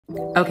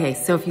Okay,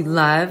 so if you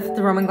love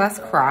the Roman glass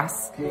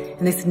cross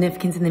and the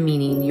significance and the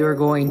meaning, you're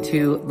going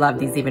to love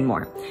these even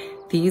more.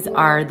 These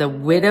are the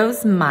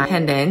widow's mite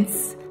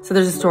pendants. So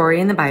there's a story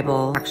in the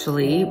Bible,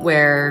 actually,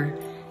 where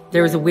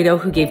there was a widow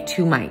who gave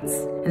 2 mites,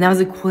 and that was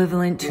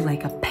equivalent to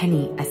like a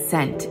penny, a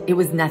cent. It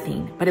was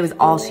nothing, but it was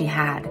all she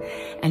had.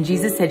 And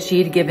Jesus said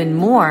she had given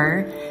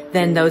more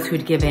than those who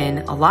had given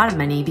a lot of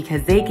money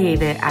because they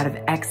gave it out of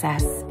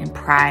excess and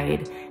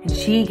pride, and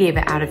she gave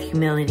it out of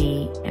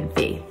humility and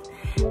faith.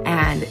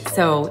 And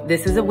so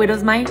this is a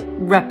widow's mite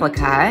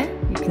replica.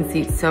 You can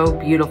see it's so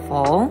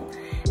beautiful.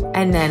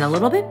 And then a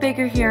little bit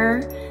bigger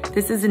here,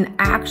 this is an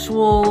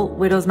actual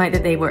widow's mite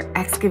that they were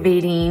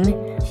excavating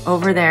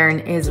over there in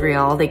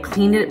Israel. They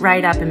cleaned it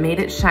right up and made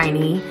it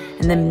shiny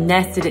and then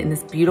nested it in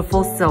this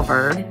beautiful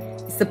silver.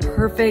 It's the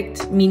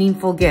perfect,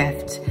 meaningful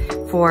gift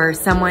for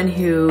someone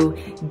who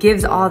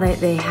gives all that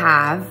they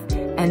have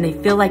and they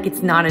feel like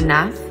it's not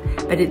enough,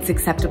 but it's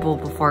acceptable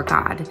before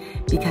God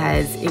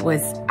because it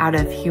was out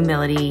of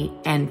humility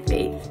and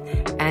faith.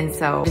 And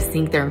so I just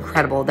think they're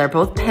incredible. They're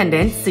both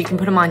pendants, so you can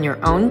put them on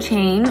your own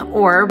chain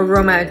or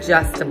Roma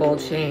adjustable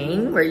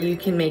chain where you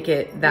can make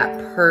it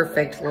that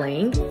perfect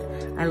length.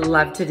 I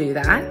love to do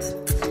that.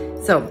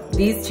 So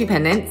these 2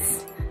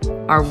 pendants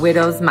are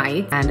widow's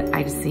mite, and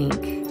I just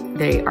think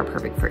they are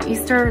perfect for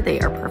Easter. They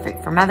are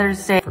perfect for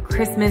Mother's Day, for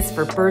Christmas,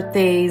 for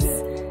birthdays.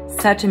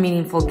 Such a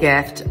meaningful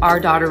gift.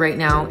 Our daughter right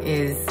now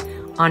is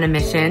on a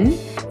mission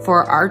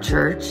for our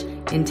church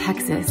in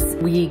Texas.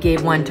 We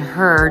gave one to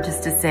her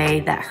just to say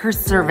that her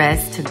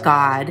service to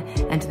God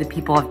and to the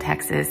people of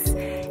Texas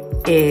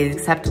is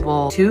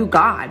acceptable to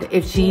God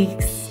if she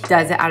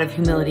does it out of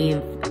humility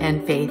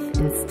and faith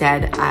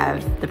instead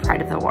of the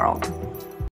pride of the world.